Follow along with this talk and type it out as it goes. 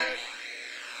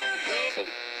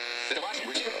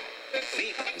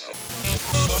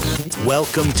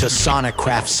Welcome to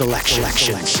Sonickraft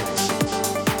Selections.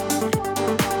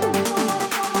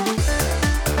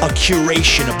 A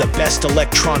curation of the best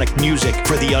electronic music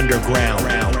for the underground.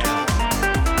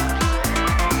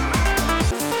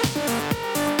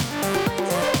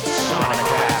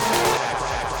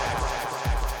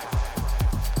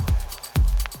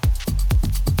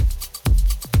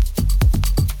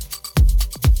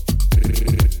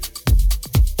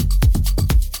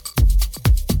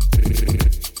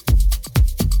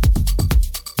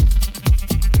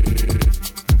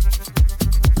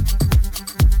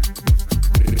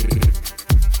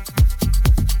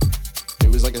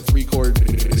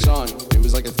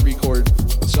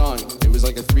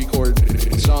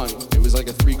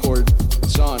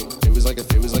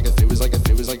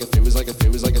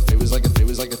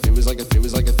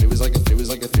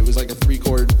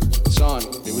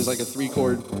 It was like a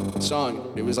three-chord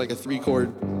song. It was like a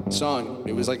three-chord song.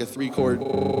 It was like a three-chord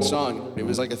song. It was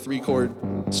like a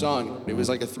three-chord song. It was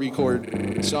like a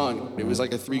three-chord song. It was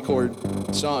like a three-chord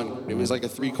song. It was like a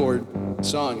three-chord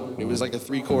song. It was like a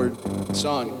three-chord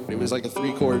song. It was like a three-chord song. It was like a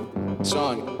three-chord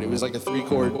song. It was like a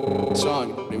three-chord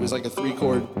song. It was like a three-chord song. It was like a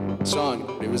three-chord song.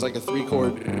 It was like a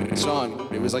three-chord.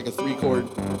 It was like a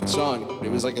three-chord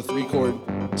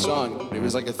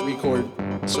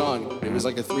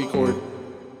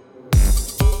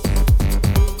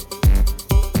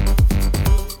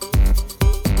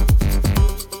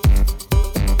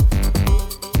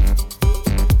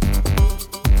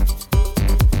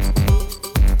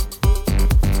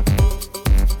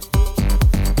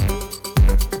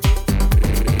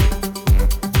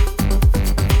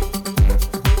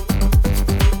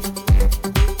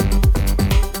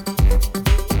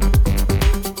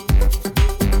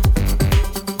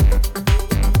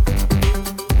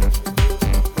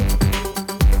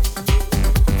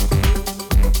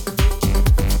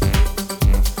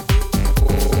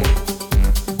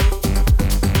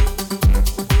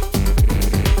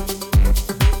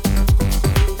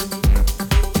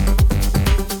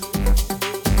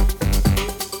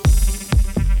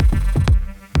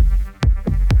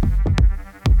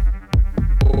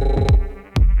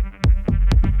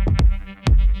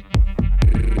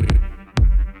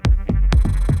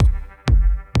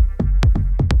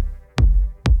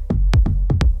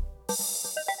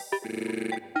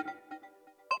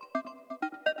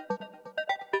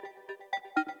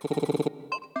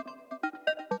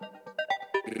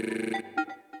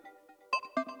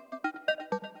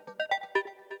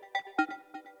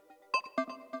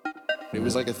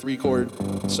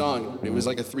song. It was like a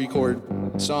three-chord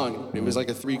song.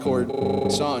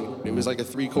 It was like a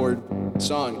three-chord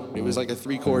song. It was like a three-chord song. It was like a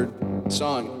three-chord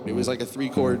song. It was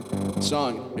like a three-chord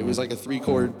song. It was like a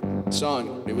three-chord song. It was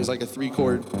like a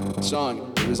three-chord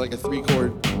song. It was like a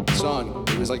three-chord song. It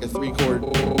was like a three-chord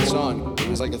song. It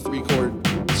was like a three-chord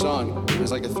song. It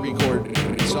was like a three-chord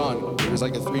song. It was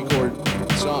like a three-chord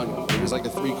song. It was like a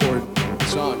three-chord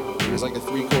song. It was like a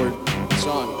three-chord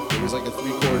song. It was like a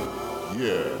three-chord.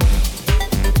 Yeah.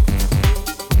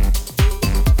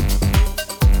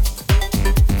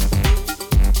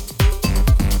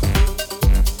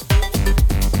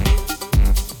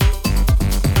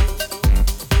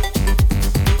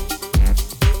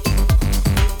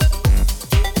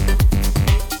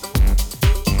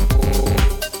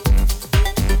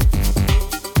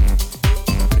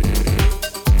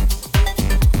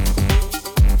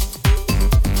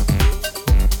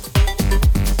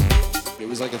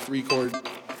 Three-chord.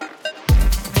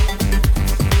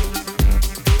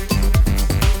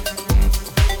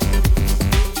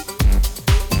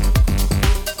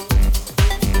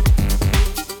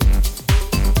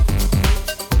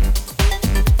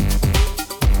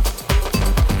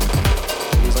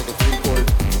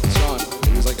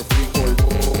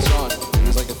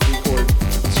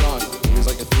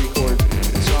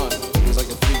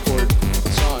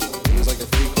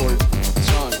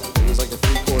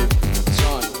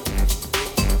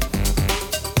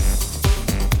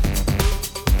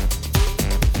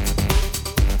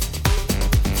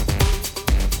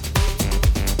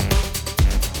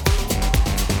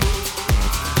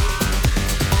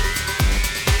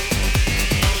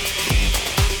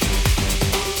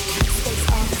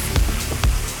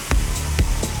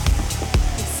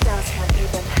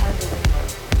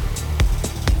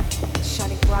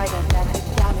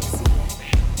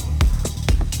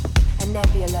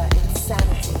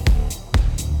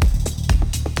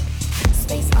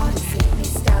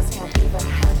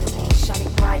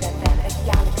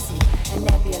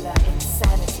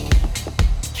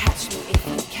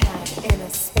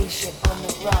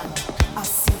 Run, I'll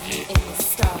see you in the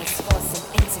stars for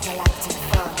some intergalactic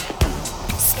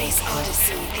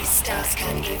stars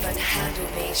can't even handle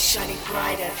me, shining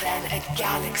brighter than a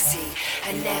galaxy,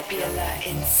 a nebula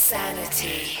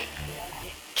insanity.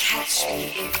 Catch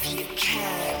me if you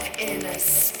can, in a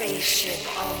spaceship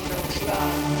on the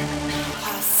run.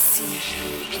 I'll see you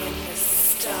in the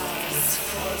stars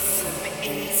for some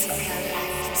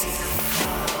intergalactic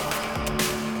fun.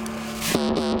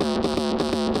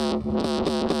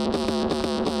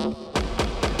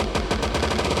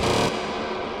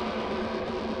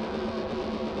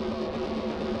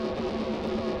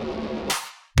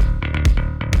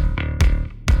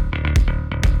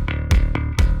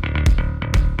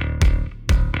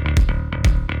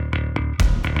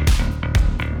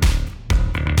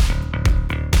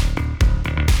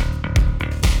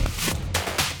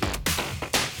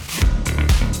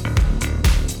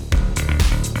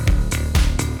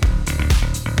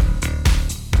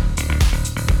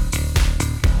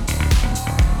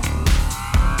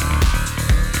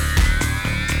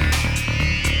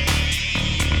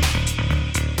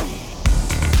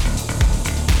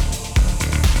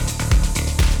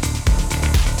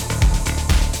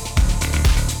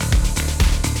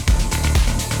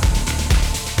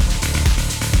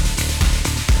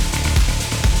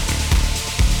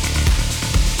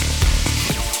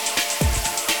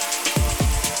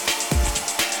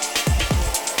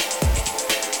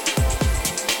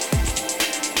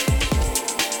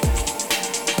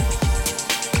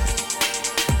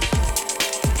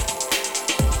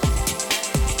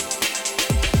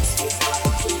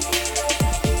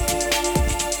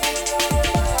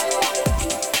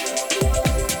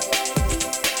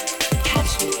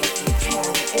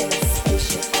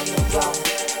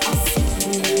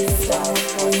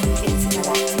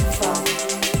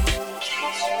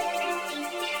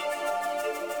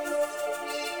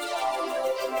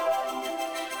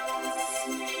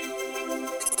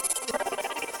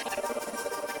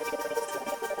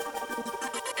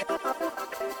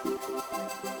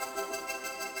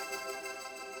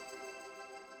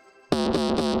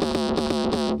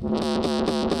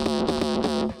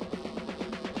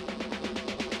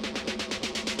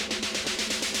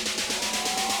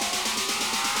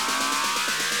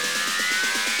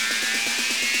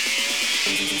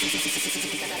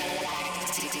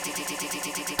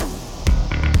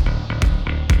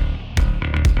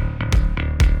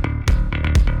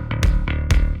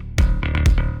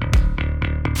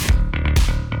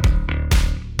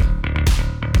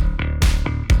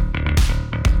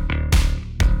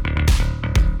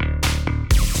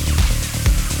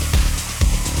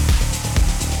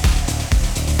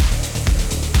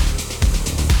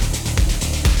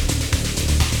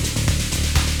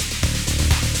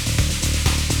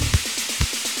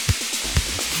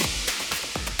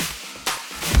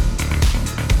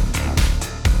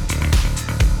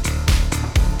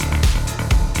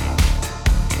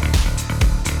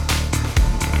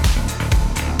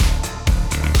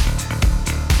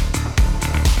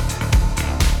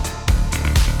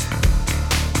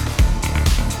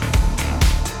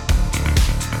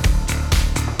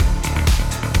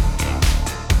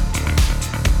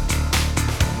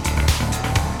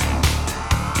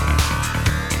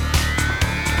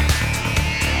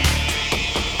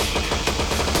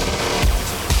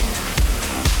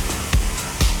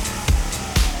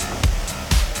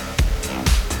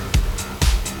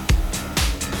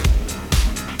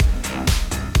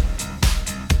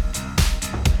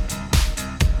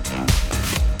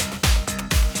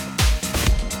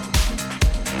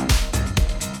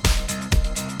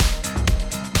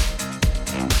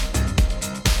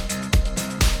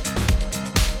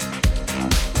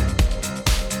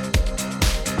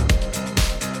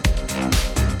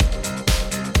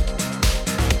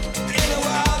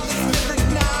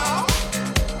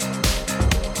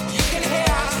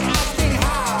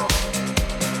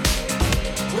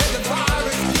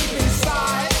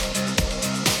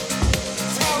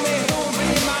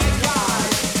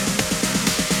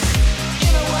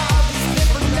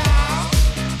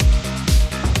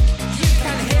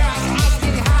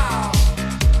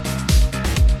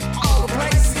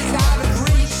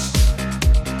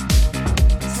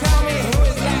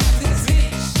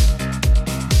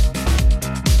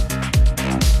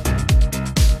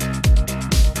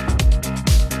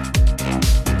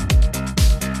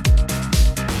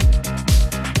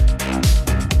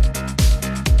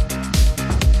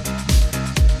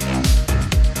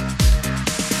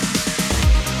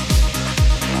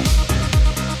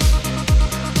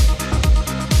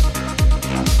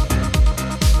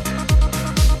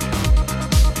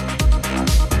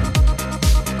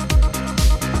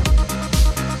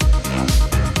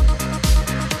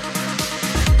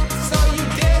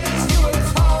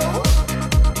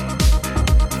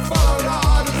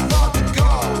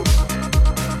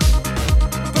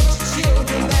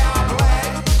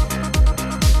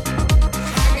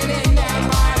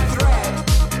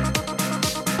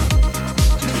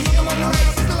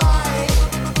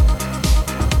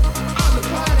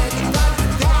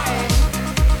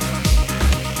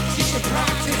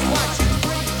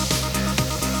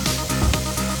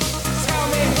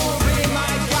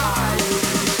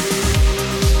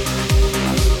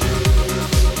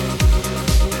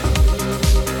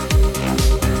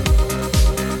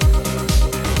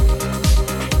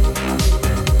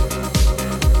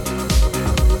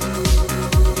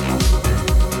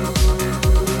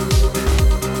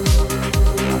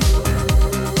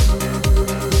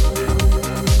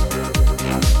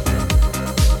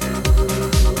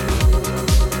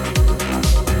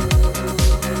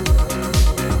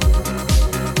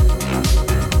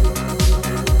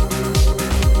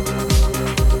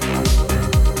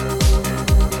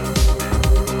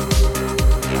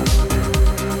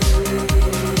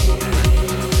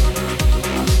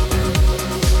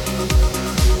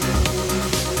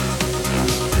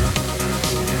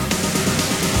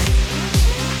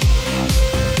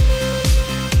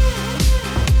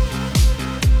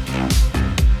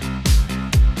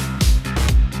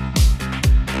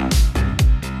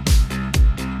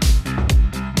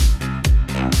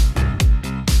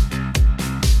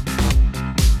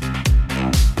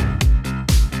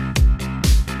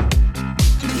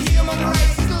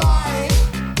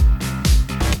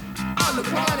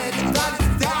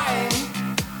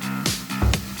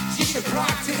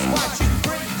 practice what you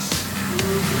preach.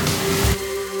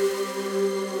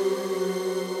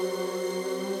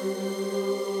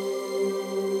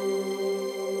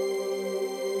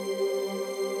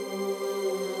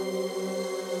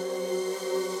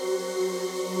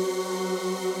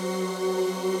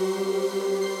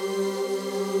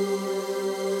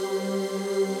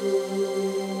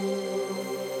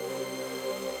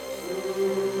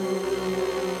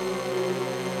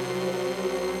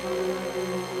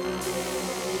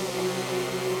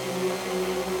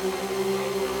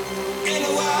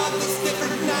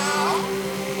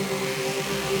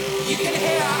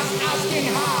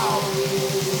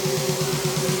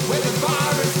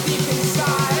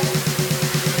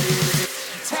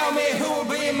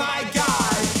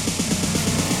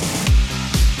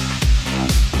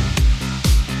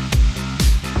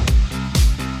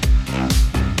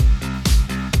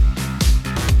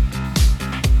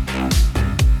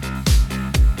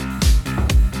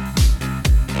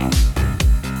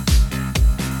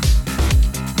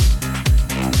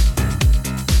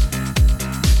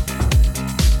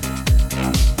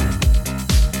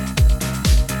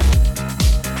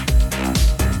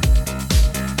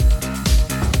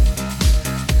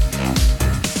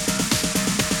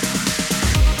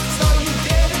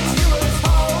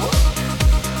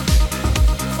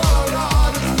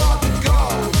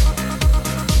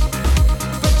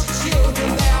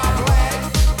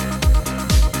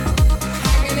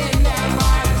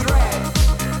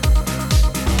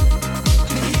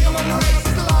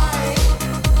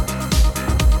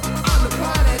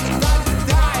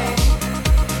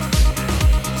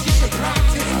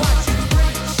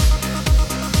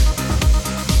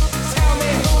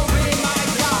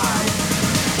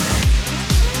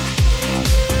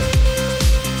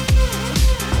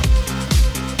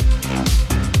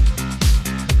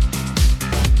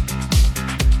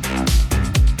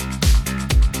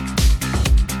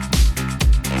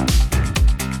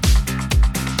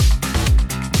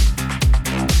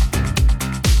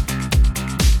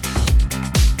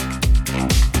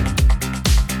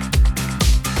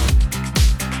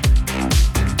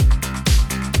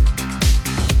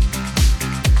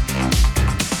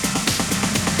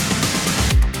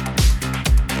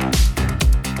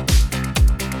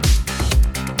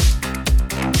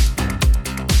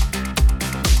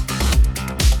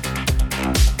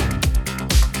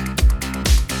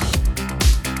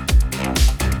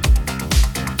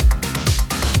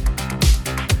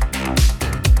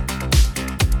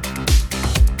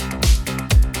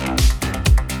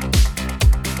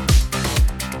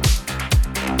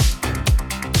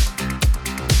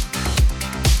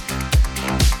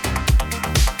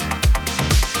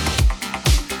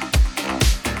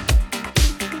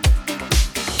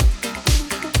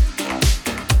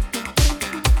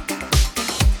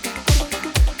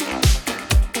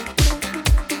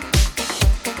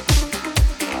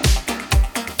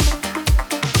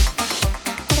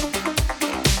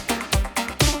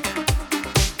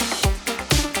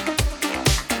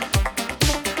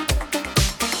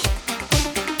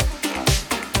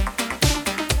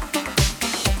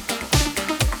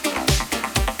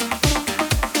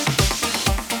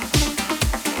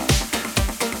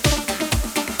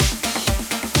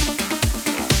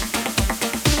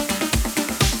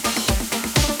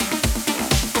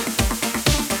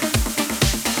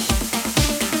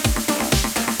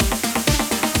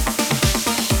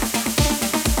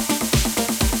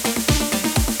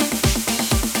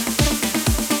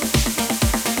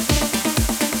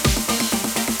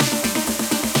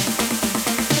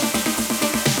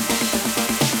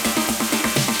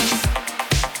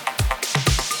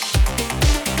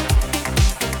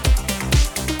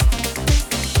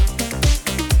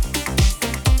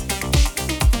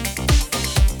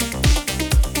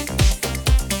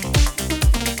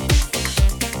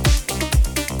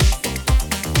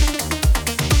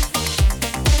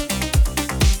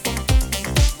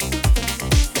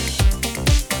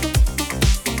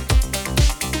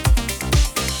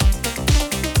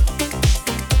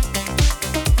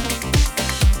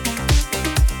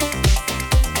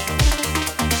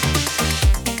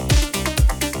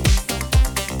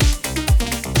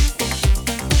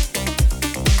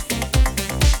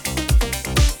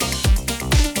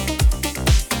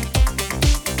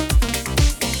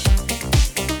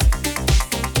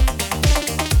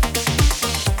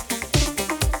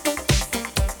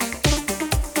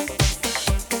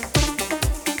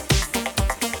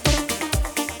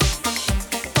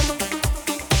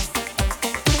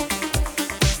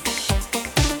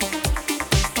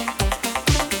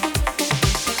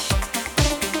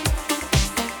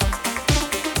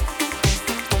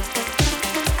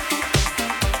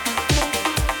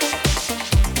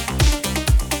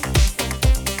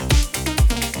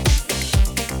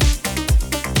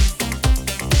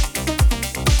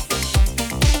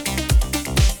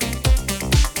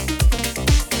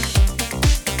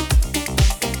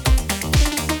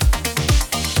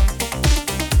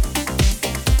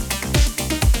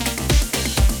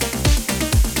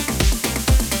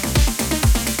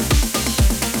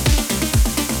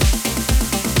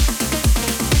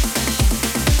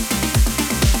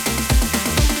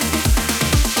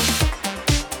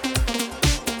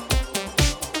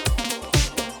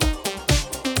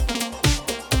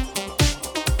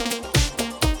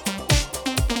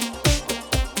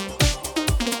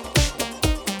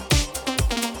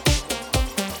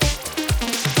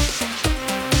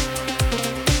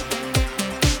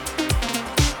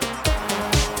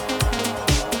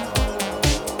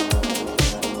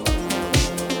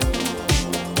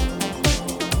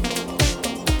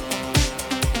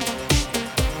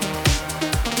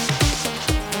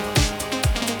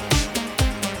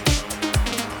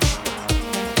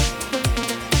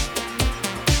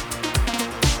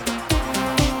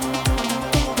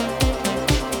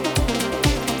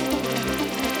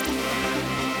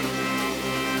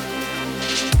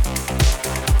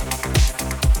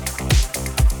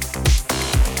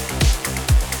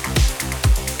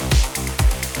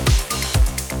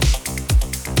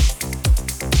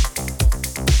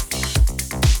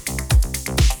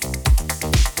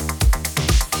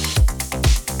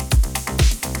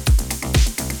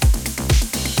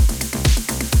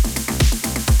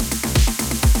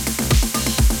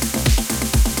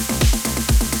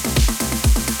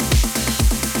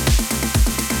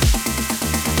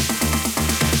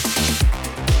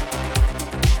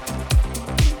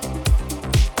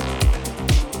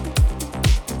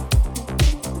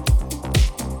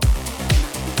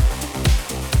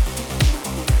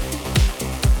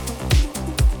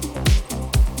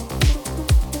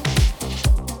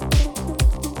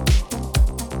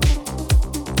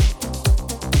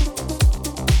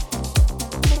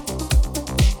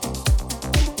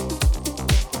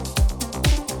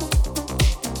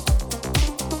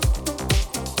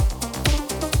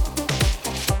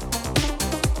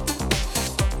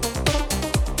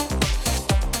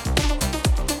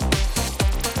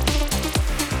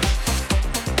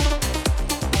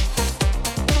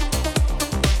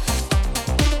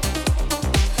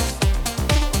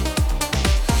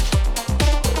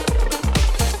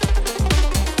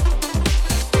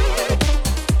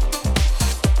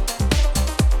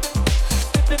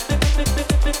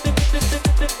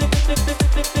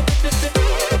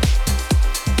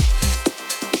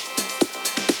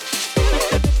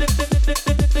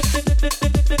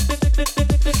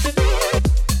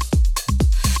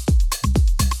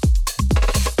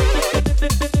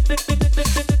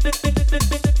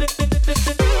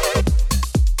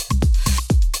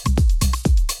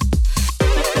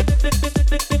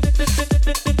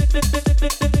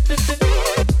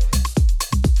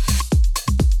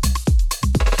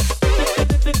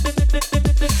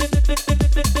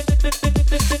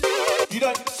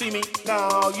 see me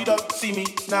now, you don't see me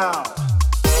now.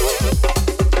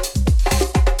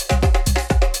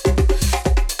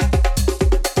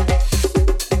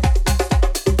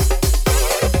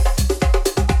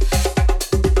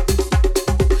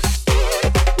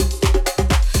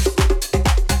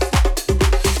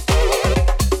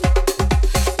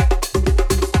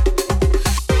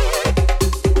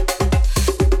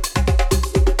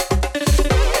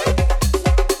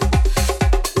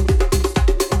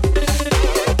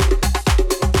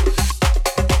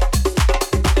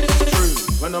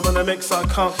 I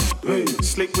can't move.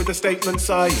 Slick with the statements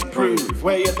I improve.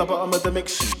 Way at the bottom of the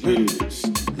mix you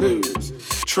lose.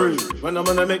 True. When I'm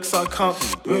on the mix I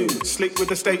can't move. Slick with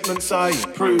the statements I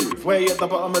improve. Way at the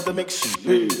bottom of the mix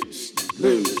you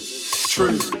lose.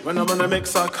 True. When I'm on the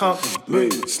mix I can't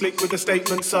move. Slick with the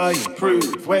statements I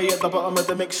improve. Way at the bottom of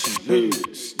the mix you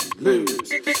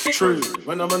lose. True.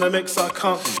 When I'm on the mix I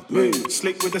can't move.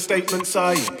 Slick with the statements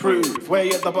I improve.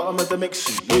 Way at the bottom of the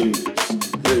mix you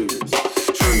lose.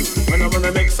 When I'm on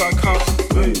the mix, I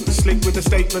can't move. Slick with the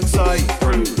statements I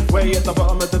improve. Way at the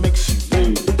bottom of the mix,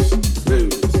 you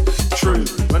lose. True.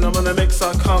 When I'm on the mix,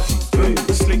 I can't move.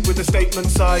 Slick with the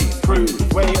statements I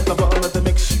improve. Way at the bottom of the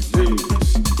mix, you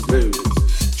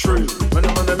lose. True. When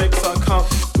I'm on the mix, I can't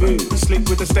move. Slick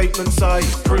with the statements I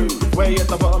improve. Way at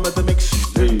the bottom of the mix,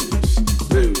 you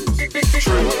lose.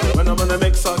 True. When I'm on the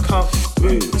mix, I can't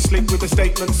move. Slick with the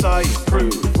statements I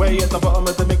improve. Way at the bottom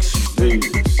of the mix, you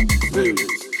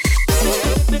lose.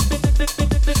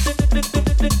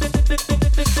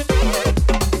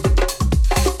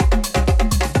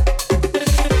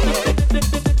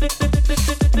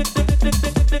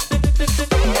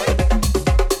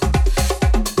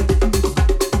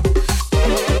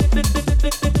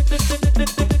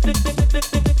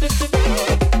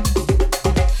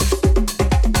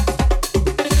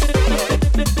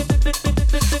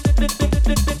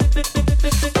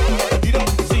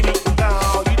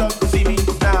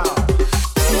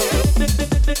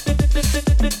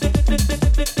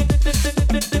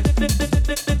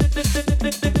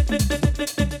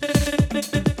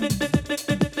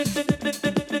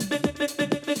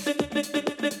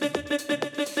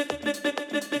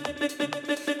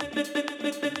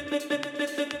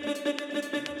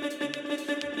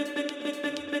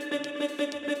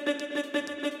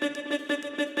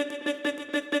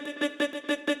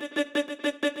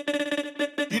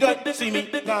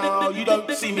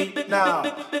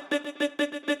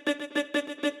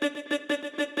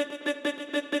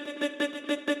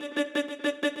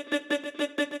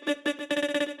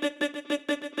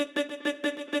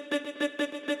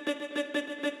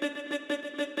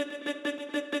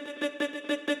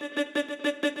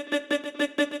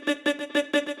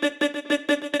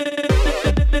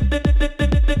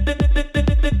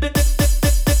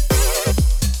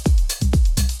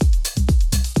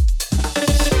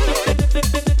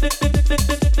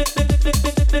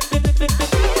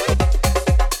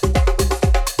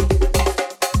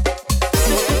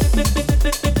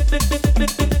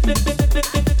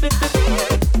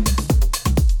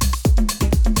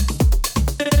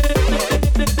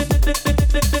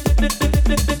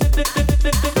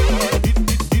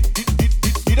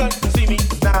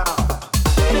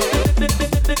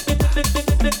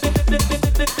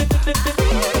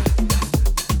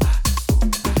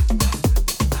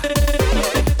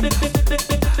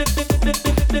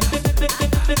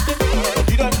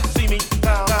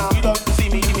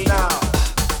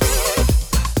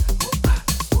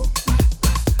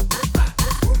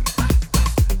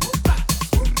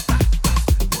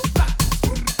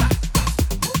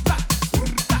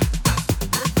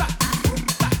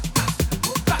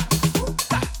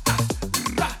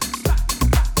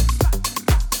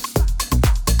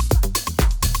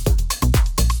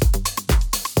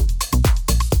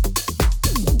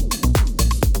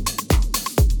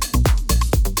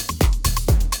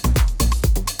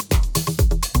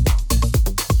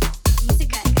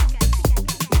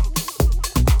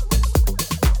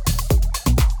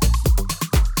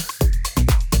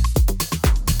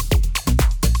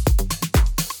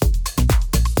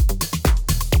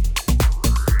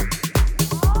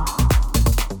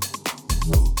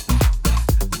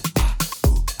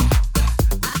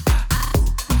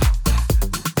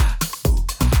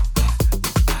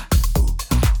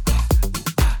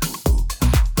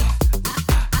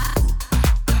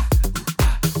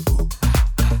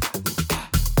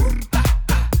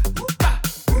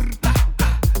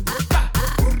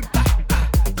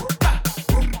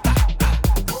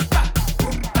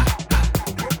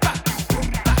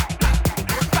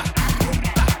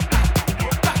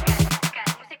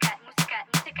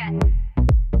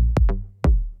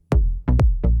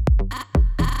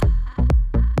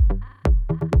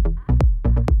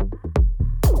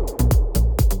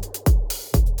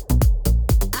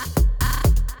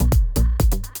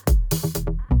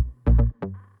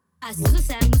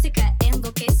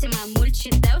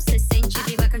 sente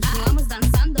viva, continuamos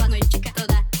dançando a noite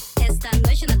toda. Esta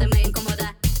noite nada me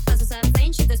incomoda. Passos à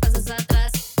frente, dois passos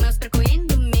atrás. Nós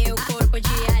percorrendo meu corpo de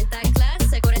alta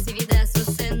classe. Agressividade,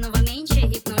 você novamente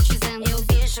hipnotizando. Eu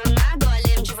vejo nada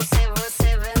além de você,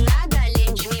 você vê nada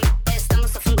além de mim.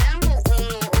 Estamos afundando um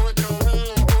no outro, um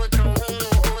no outro, um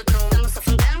no outro. Estamos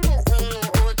afundando um no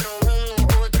outro, um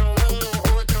no outro, um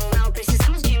no outro. Não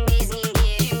precisamos de mais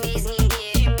ninguém, de mais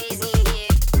ninguém, de mais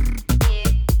ninguém.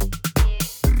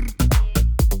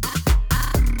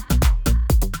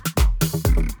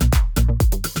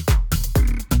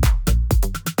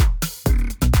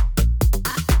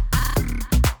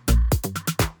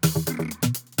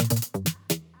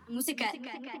 Música.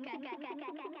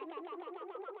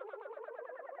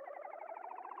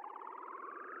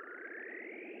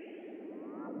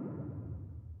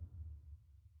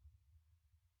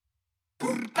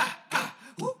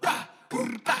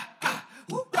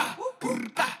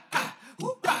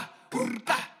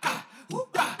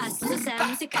 Assusta a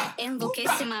música,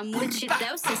 enlouquece uma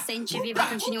multidão. Se sente viva,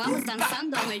 continuamos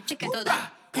dançando a noite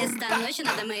toda. Esta noite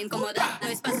nada me incomoda.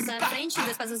 Dois passos à frente,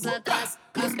 dois passos atrás.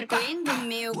 Nós percorrendo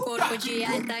meu corpo de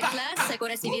alta classe.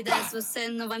 Agressividade, você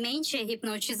novamente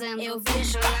hipnotizando. Eu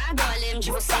vejo nada além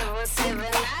de você, você vê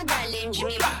nada além de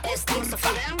mim. Estamos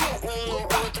afundando um no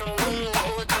outro, um no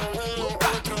outro, um no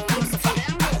outro. Estamos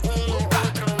afundando um no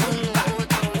outro, um no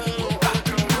outro, um no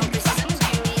outro. Não precisamos de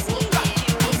mais ninguém,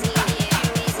 de mais ninguém,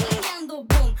 de mais ninguém. Boom,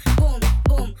 boom, boom,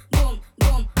 boom,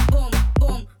 boom, boom,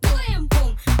 boom. Doem, boom,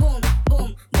 boom, boom,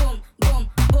 boom, boom,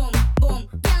 boom, boom.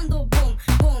 Dando boom,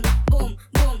 boom, boom,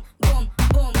 boom, boom,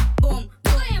 boom, boom.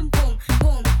 Doem, boom,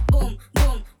 boom, boom, boom, boom,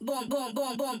 boom, boom, boom,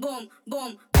 boom, boom.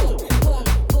 Boom, boom,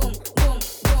 boom, boom,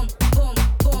 boom, boom,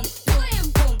 boom. Doem,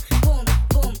 boom, boom,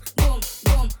 boom, boom,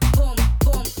 boom, boom,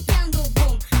 boom. Dando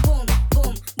boom, boom,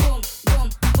 boom, boom, boom,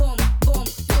 boom, boom.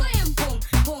 Doem, boom,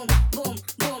 boom, boom, boom,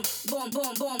 boom,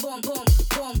 boom, boom, boom, boom,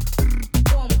 boom.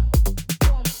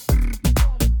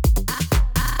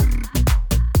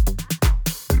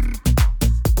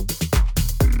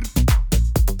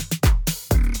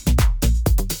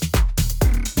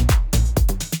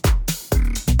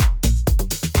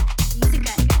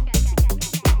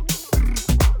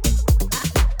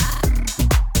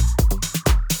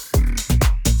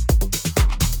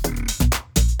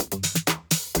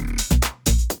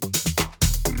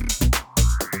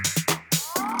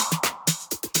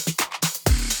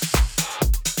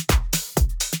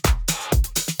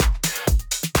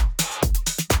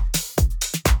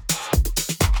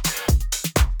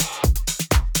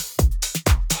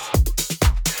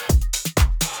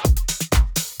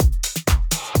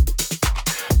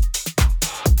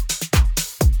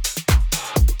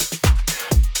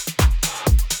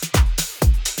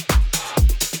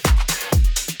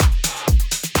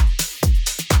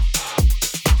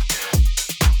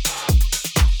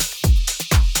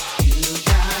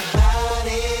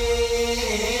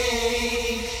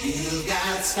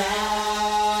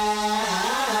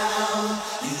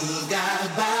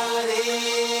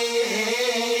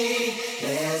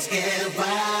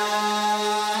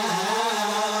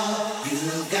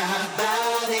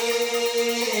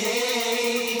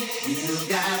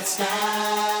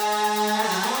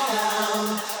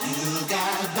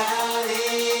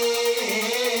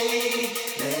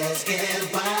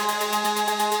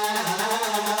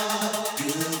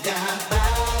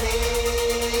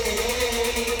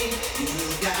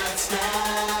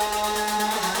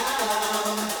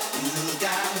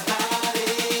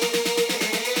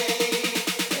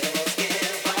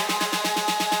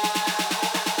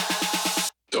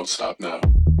 Don't stop now.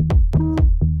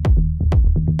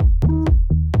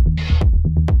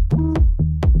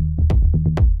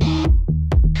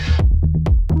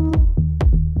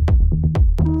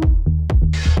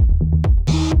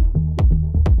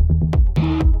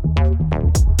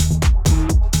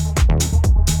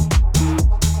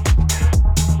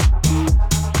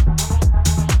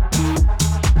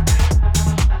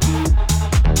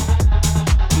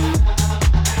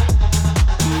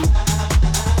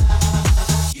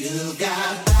 You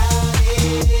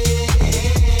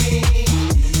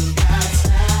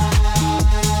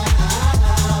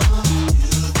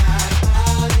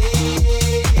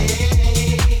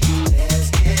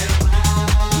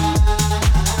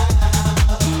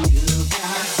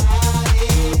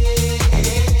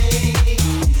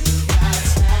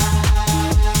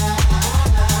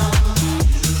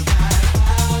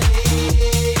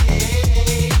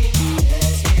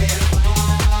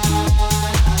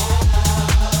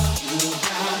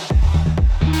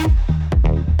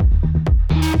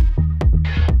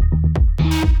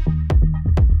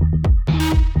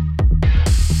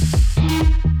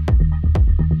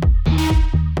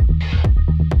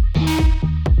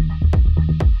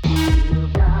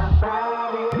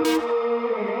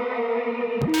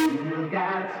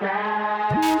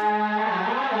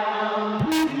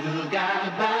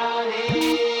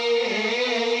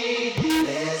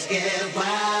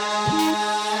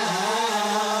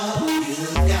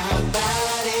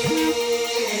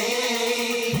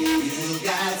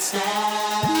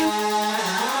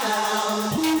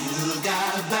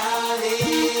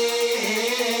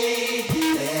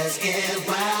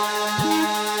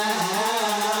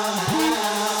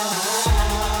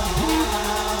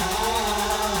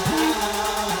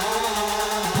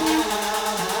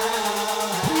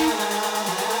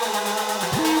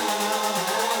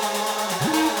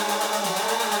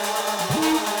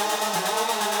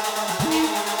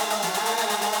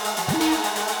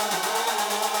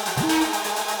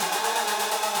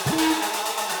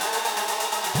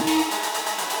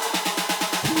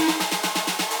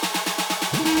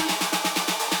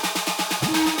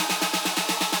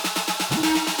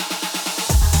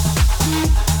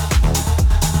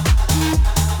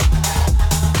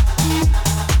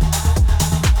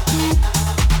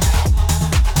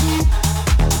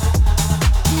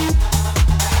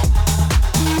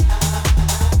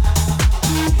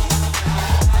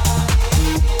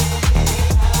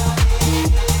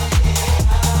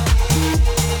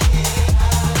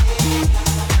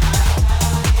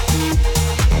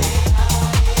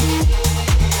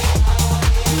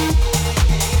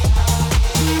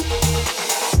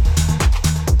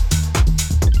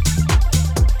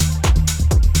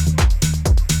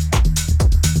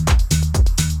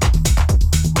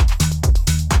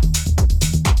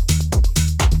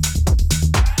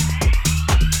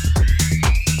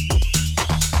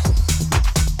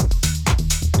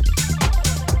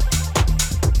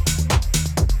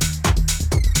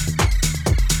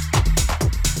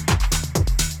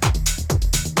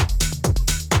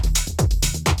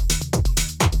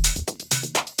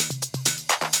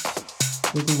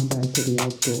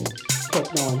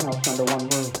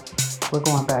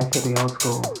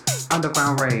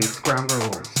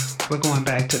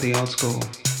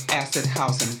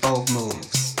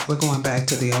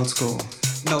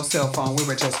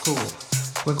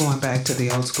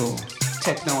School.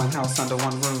 Techno and house under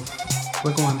one roof.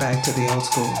 We're going back to the old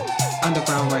school.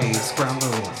 Underground raves, ground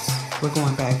rules. We're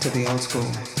going back to the old school.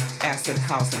 Acid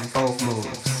house and Vogue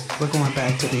moves. We're going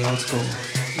back to the old school.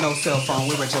 No cell phone,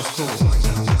 we were just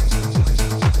cool.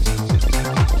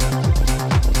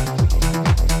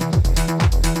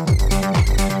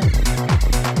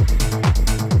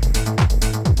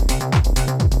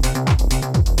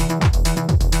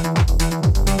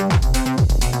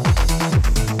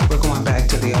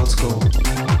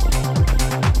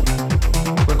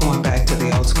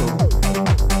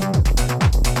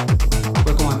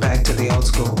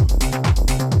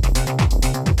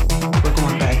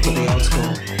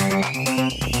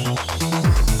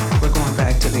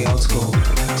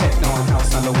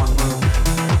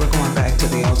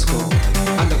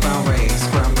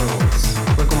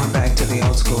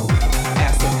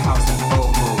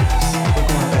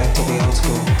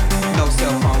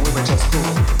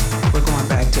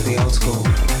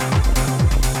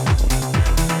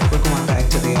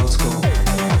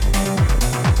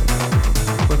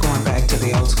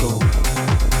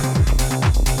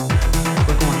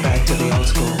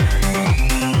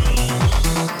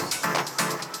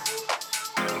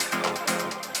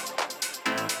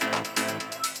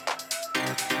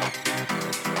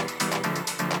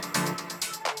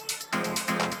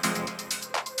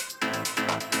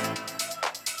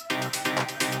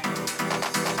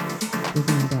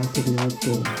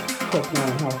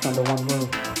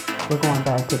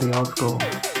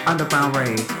 Underground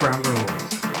raves, ground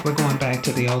rules. We're going back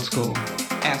to the old school.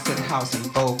 Acid house and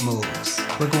Vogue moves.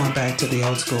 We're going back to the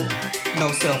old school.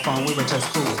 No cell phone, we were just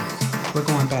cool. We're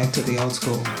going back to the old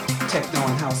school. Techno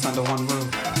and house under one roof.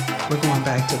 We're going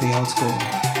back to the old school.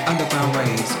 Underground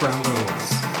raves, ground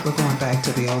rules. We're going back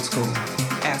to the old school.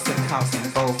 Acid house and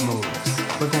Vogue moves.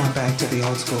 We're going back to the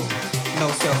old school. No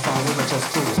cell phone, we were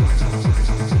just cool.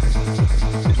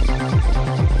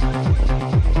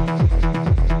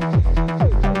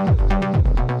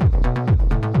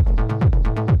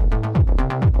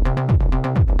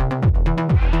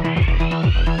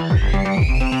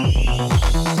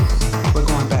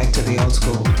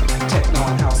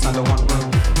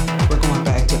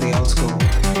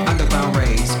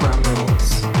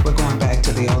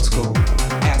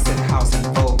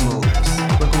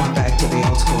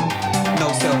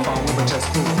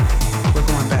 We're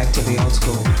going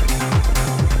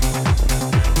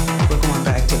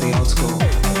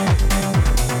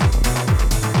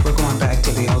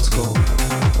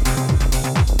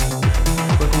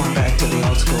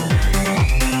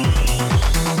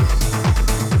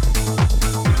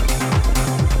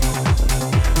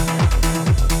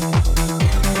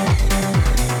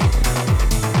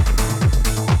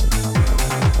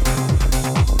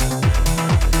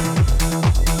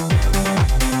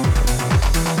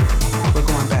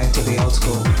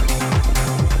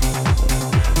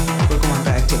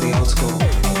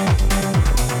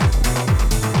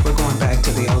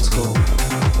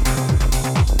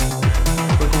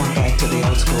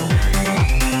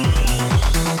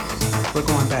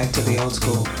back to the old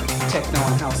school. Techno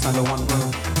and house under one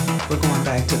roof. We're going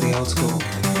back to the old school.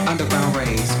 Underground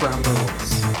raves, ground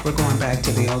rules. We're going back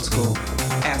to the old school.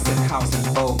 Acid house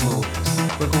and bold moves.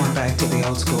 We're going back to the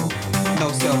old school.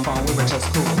 No cell phone, we were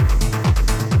just cool.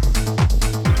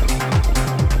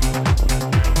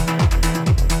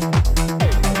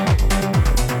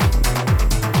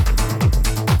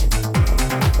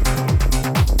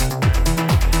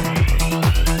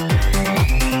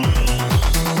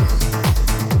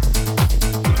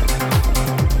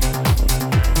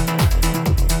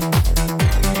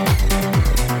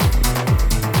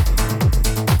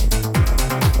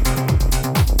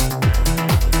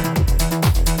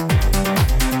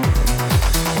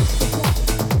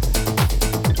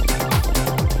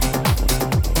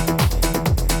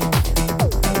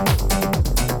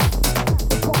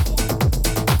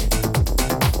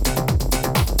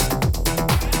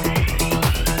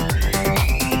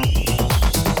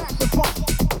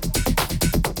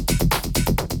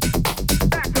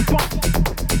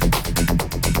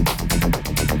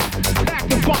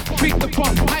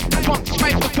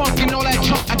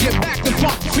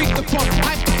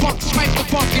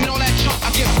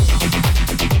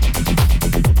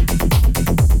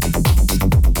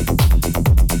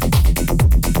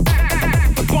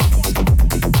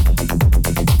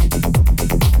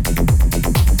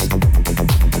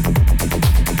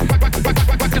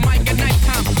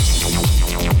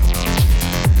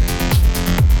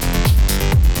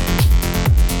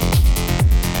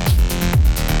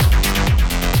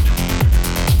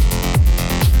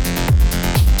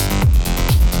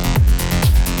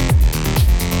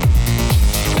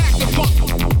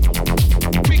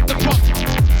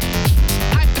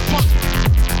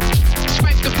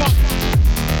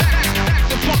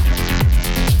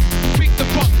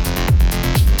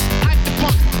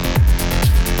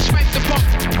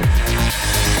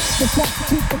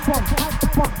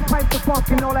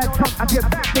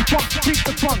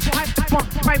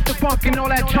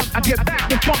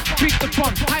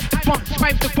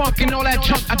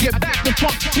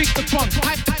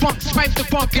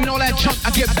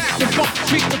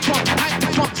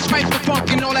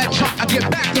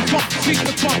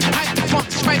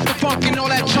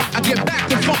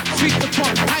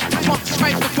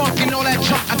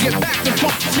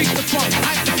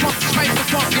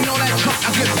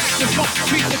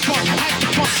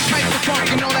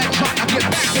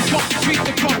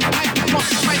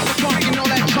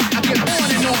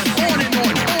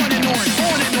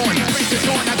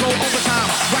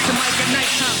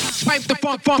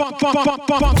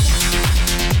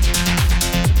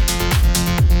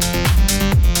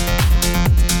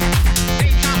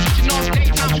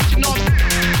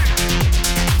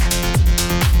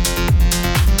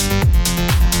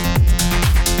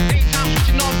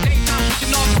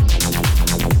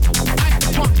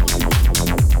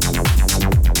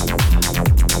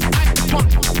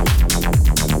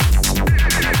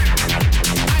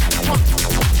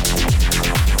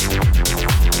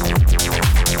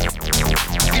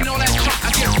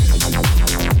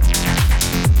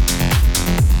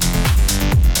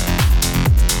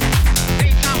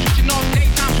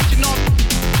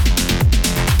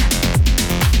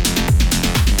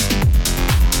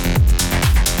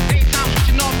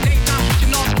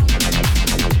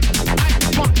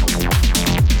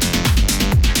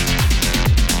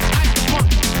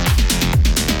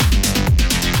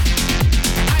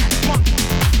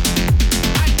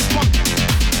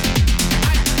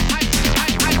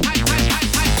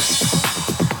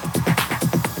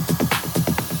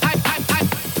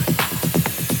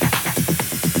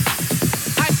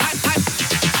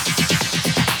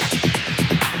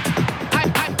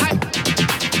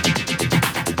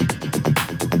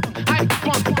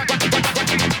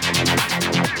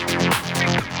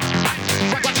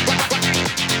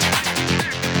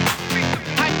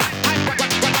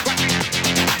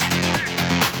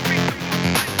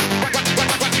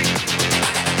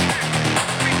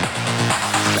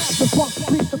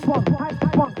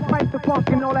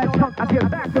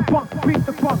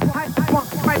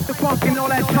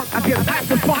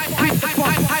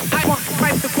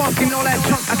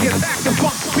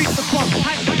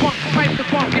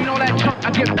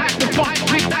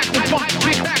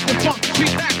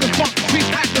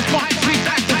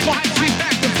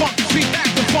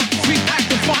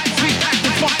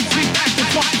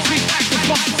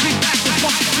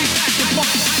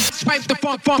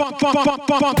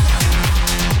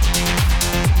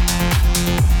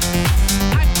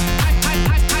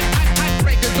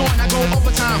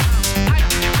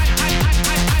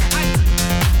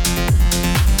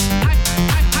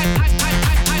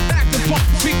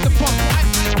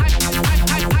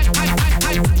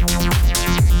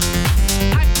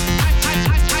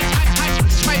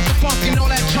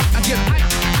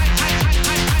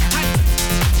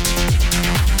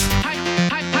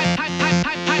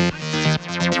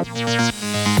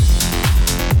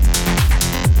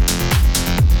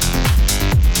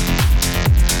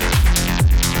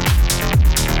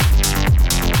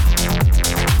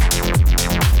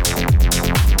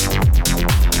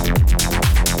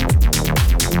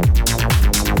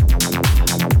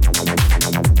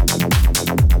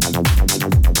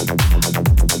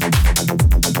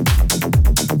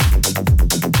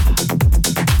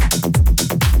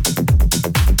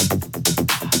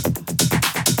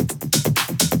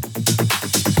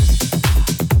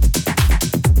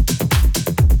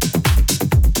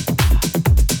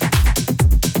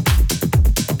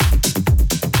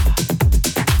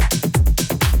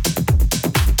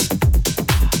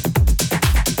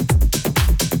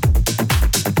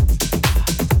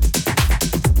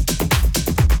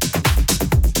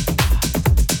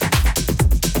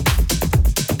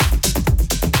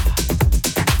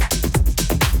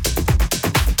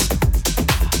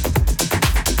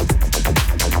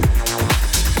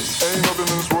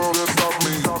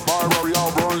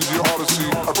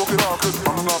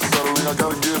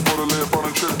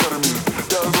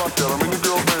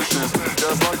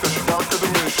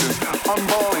 I'm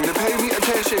balling, they pay me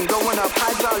attention, going up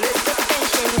hydraulic suspension.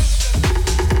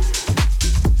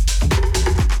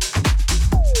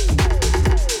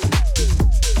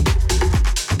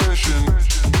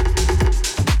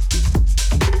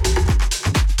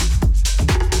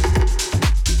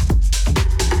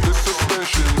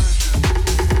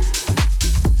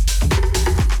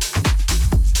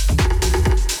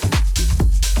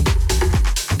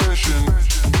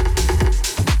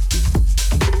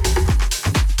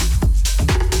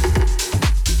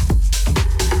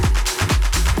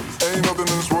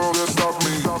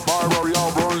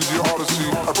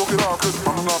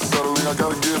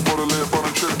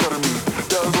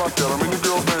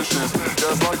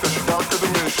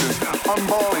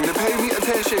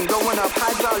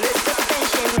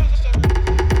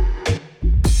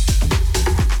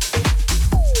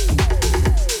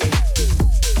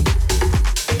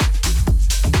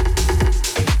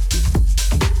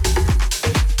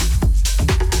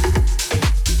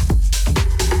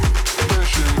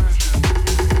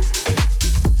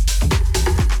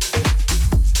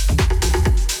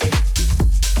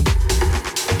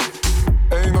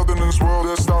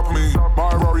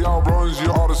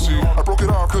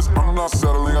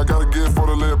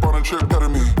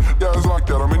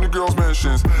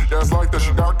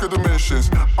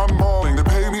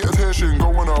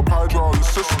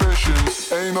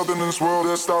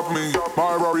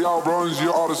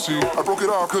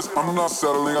 Cause I'm not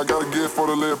settling, I gotta get for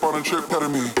the lip on a trip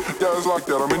petting me. Yeah, it's like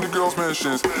that, I'm in the girls'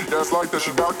 mentions. Yeah, it's like that,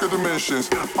 she got good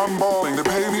dimensions. I'm balling, they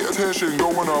pay me attention,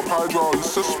 going up hydraulic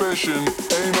suspension.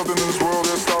 Ain't nothing in this world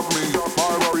that stop me.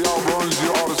 My Rari outruns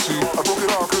your Odyssey. I broke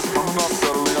it out cause I'm not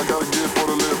settling, I gotta get for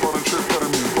the lip on a trip petting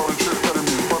me. On a trip petting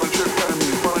me, on a trip petting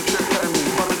me, on a trip petting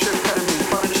me, on a trip petting me,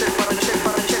 on a trip, on a trip, on a trip, on a trip, on a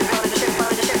trip, on a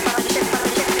trip, on a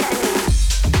trip petting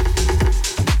me.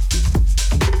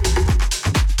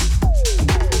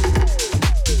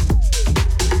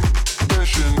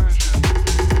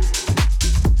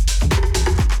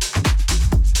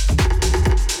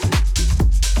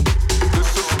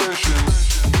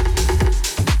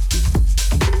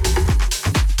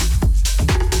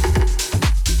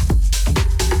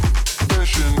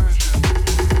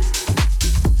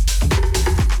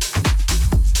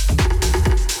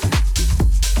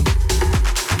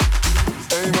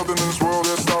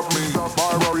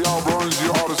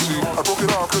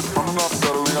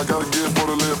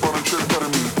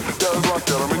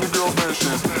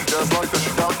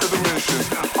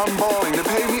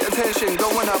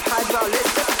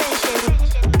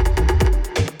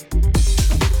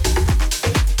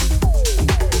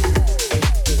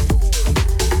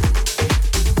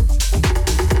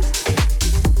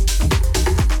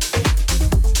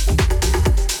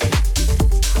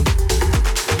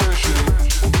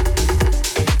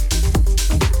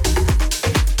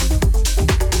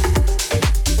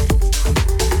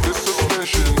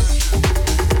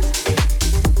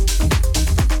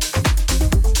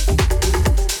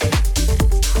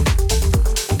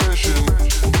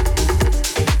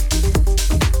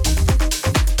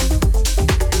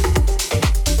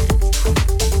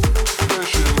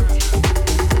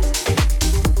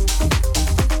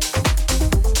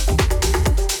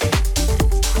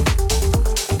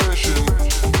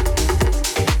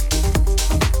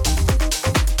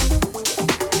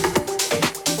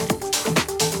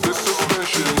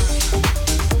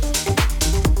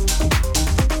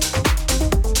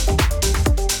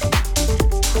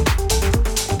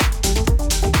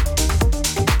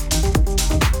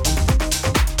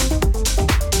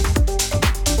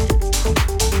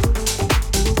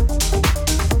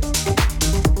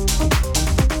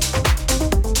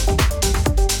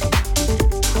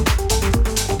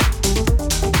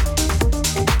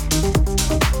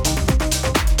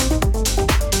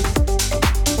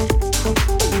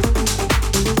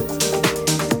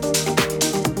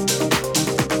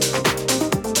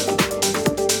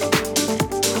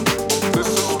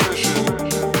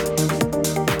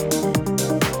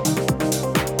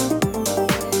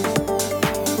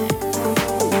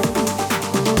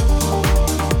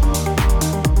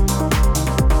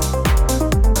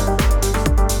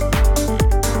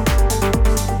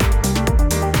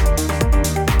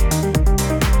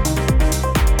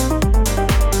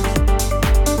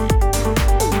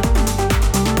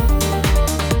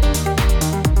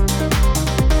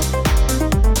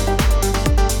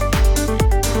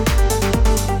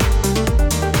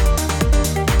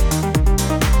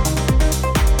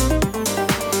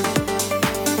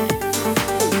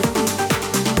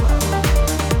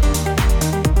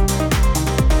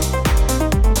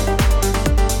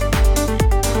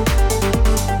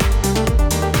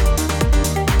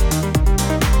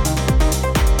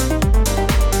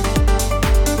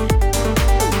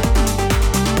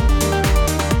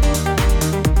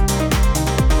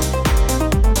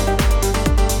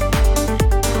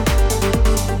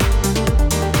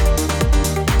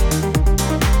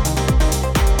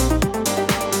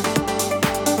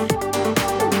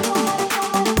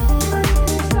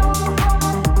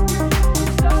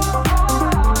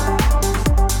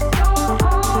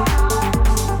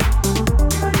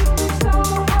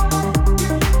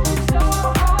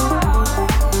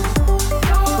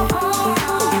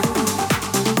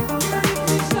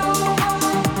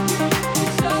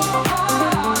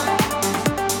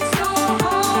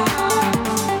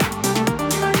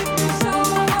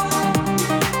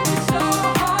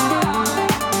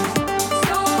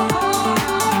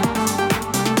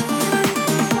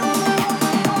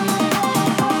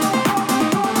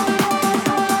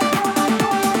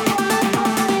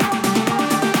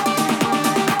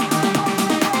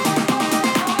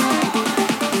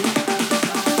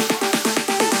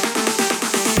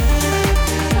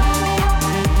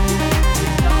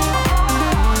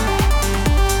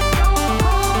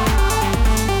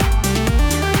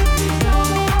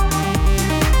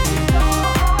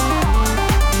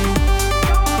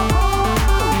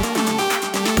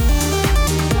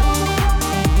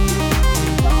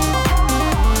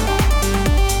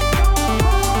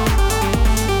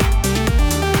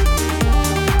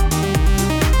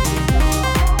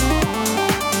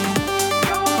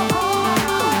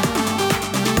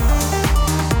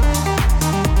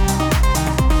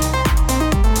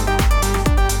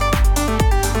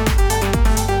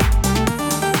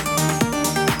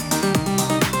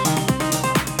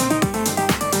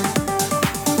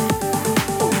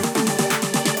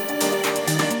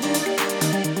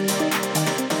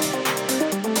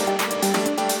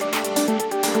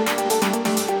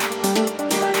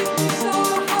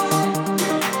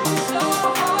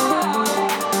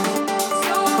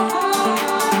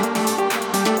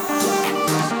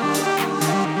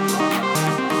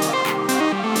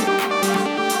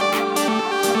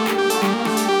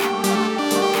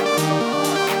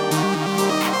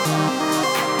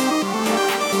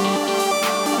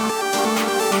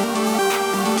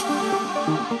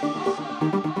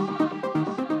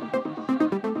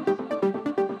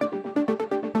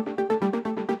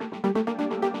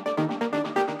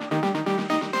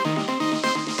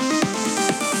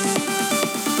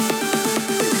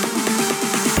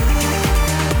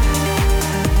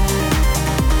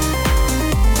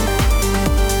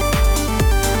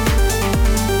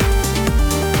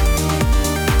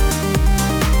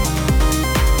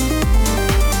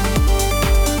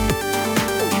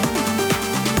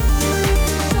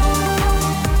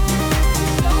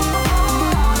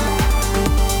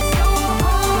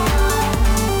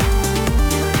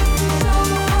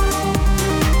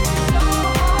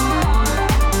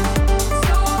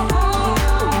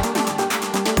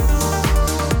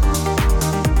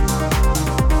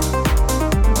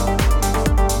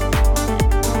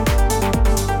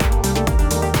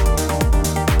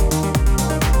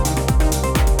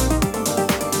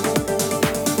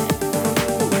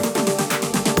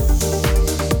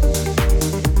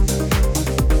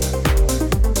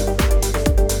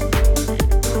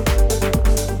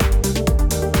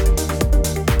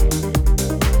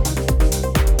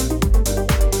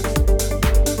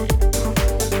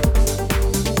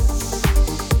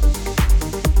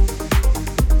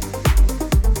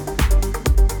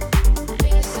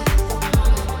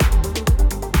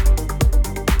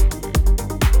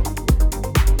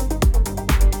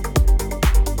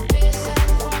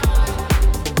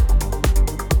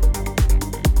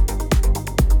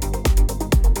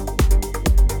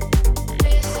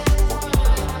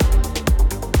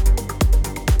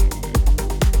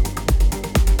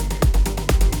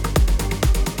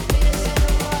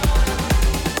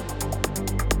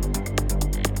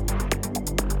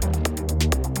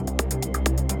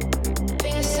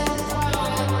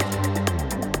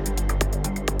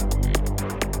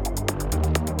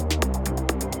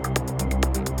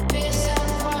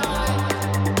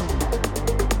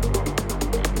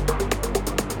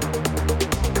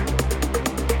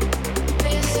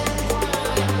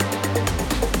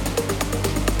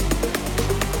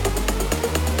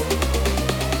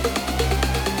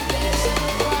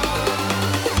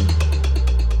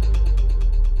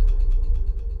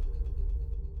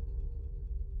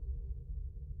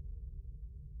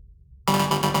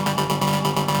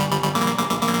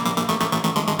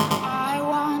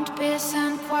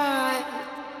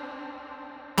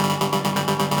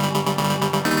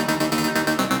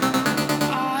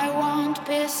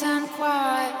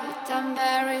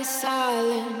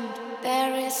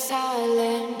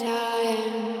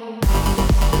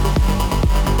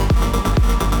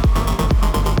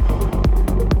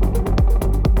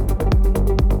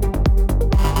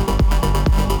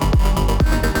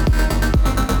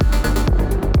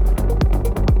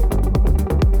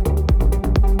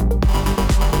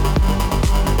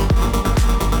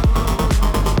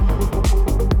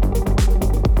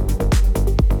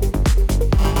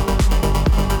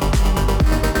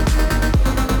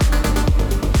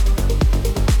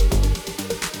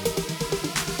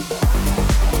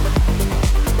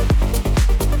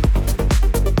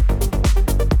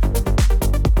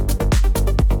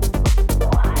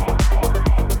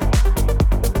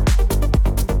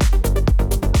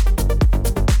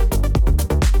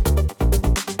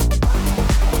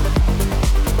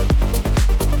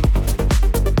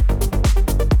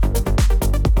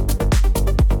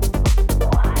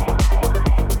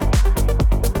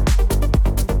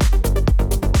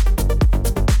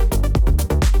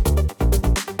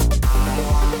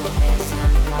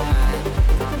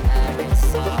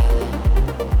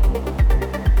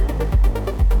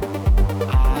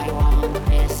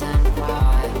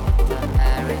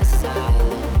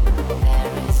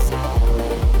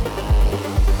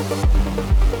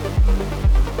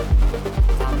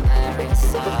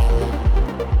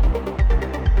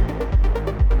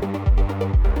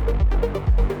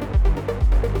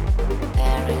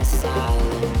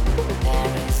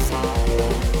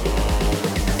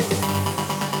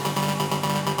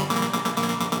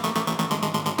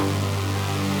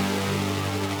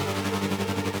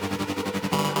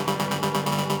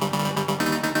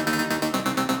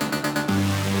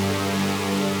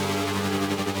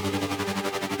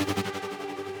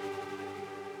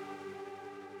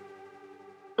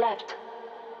 left,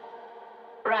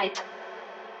 right,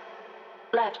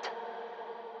 left,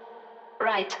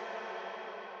 right,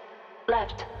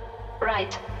 left,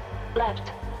 right,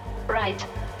 left, right,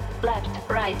 left,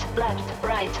 right, left,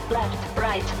 right, left,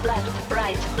 right, left,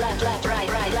 right, left, left, right,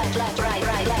 right, left, left, right,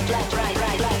 right, left, left, right,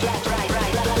 right, left, left, right,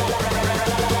 right,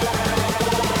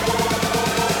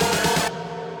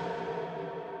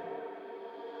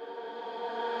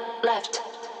 left,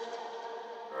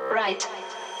 right,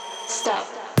 stop.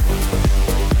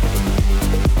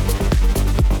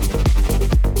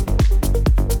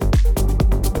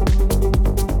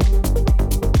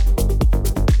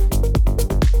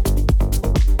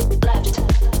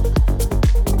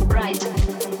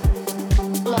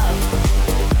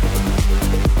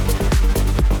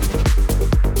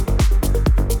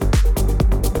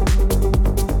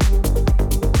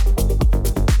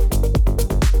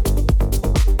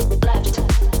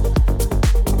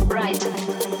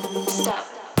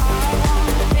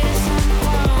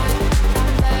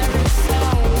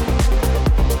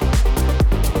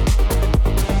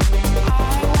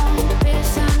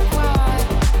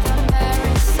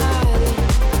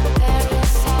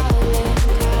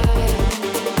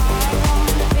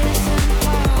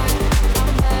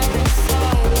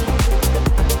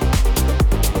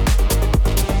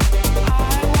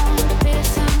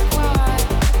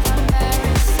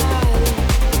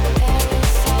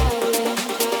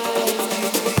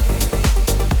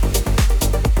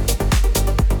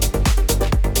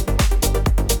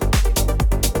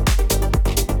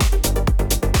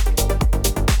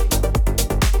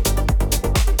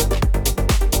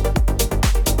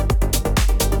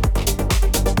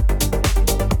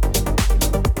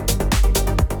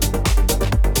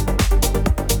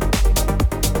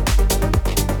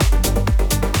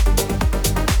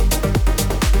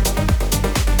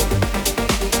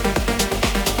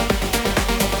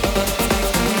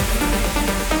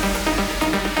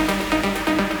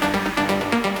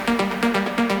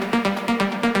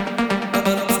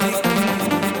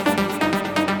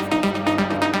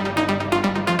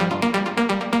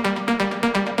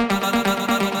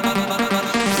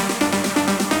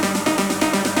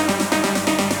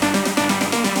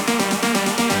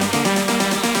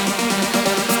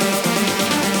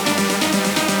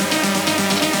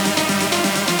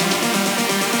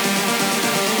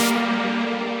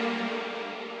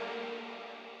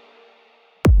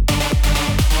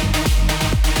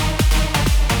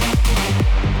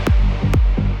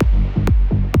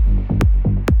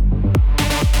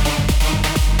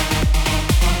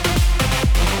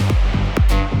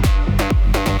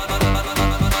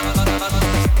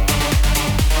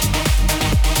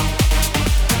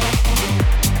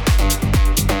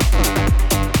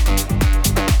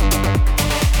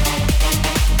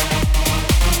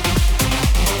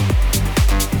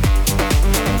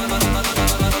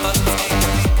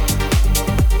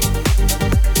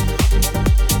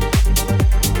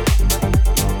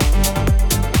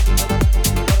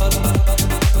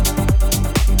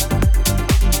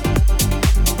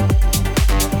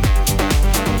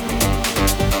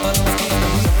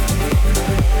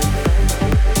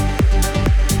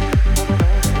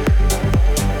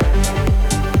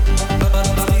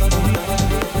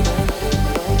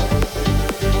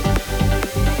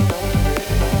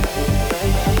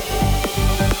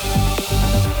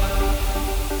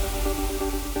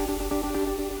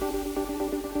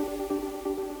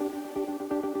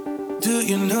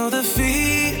 You know the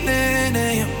feeling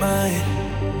in your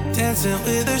mind, dancing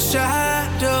with the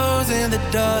shadows in the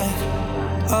dark.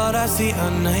 All I see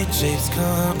are night shapes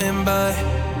coming by.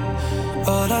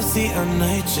 All I see are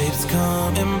night shapes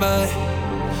coming by.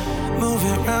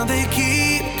 Moving around, they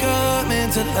keep coming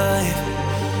to life,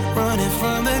 running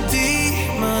from the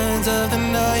demons of the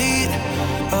night.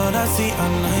 All I see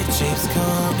are night shapes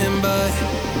coming by.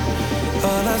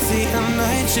 All I see are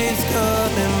night shapes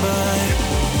coming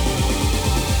by.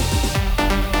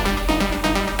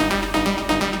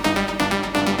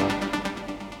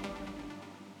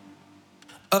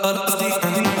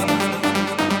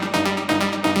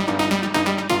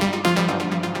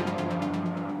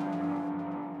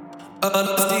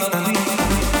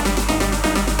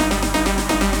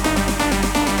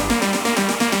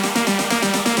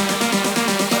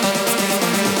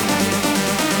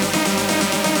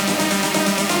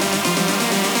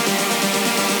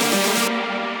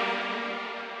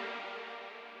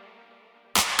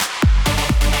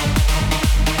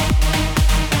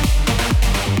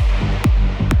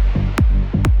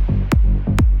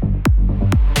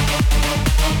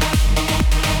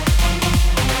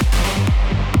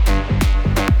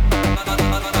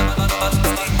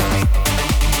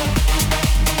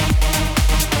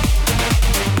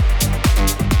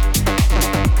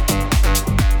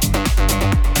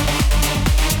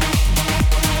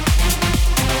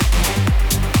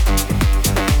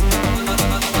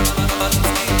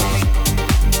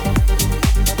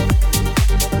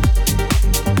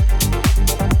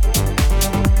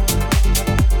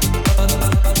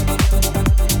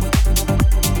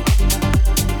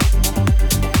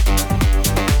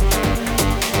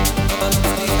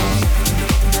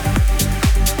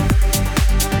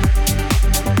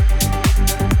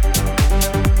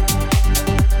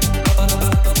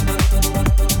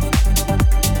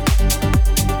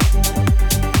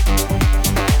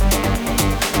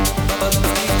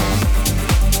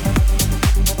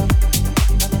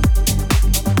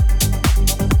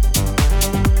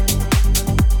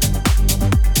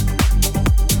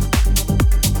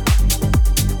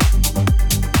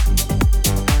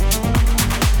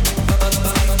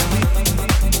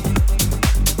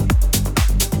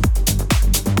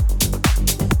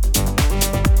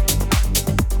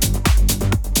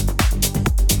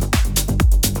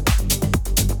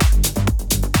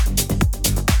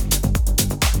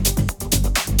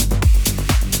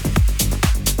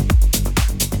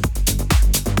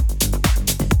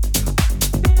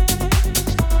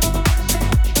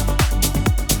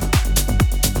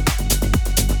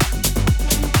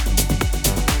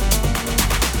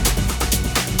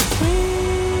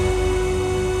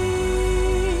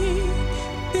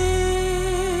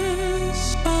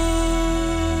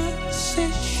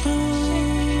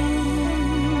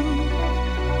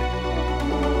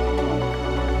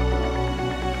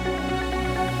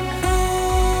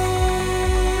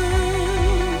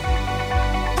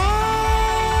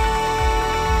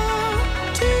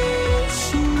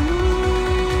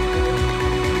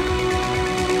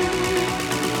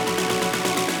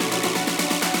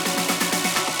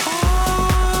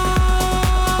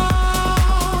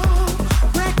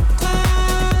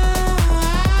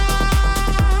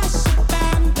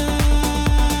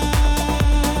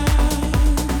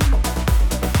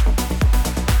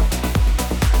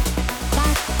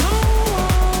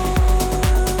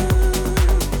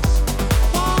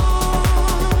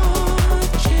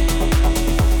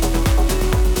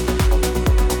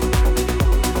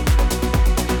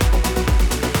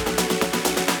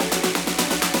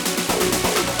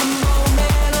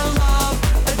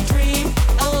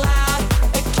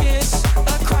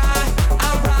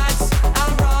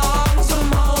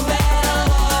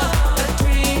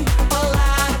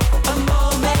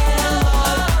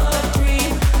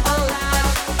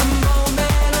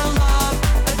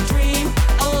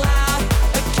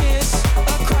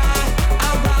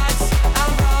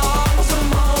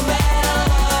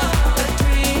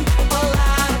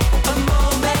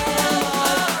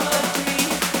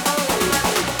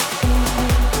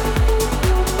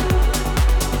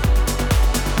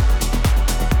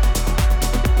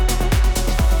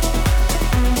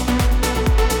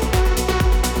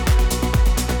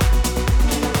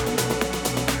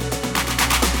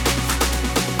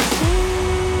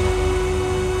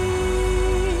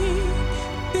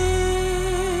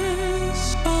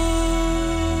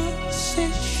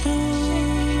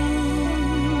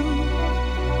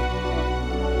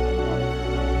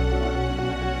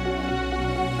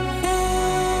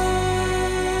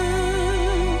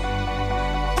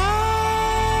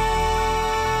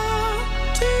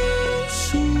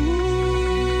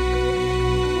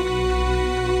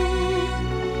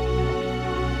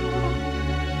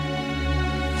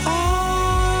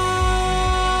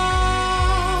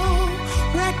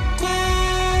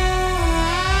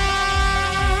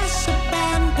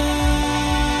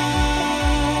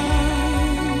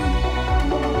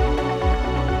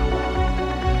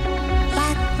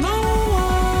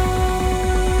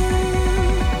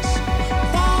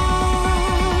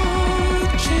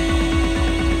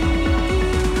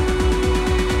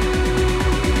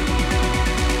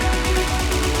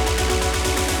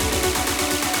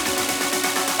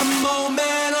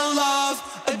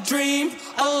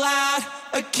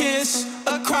 kiss,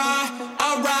 a cry,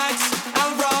 our rights,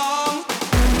 our wrong.